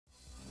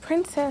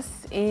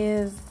Princess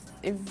is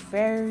a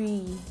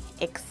very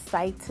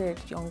excited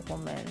young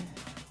woman.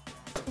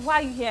 Why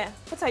are you here?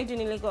 What are you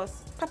doing in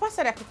Lagos? Papa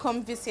said I could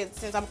come visit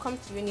since I'm coming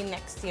to uni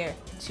next year.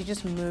 She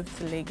just moved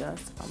to Lagos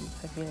from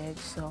her village,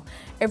 so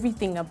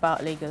everything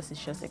about Lagos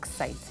is just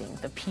exciting.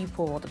 The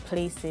people, the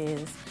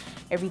places,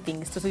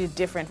 everything is totally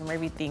different from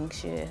everything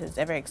she has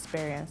ever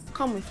experienced.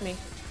 Come with me.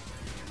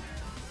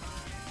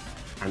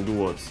 And do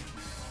what?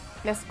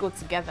 Let's go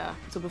together.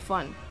 It'll be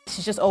fun.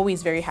 She's just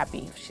always very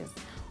happy. She's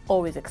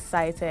always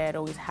excited,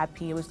 always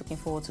happy, always looking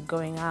forward to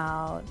going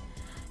out.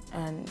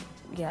 And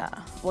yeah,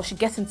 well, she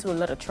gets into a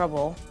lot of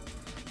trouble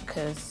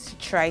because she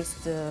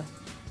tries to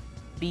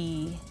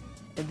be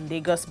a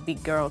Lagos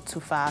big girl too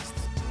fast.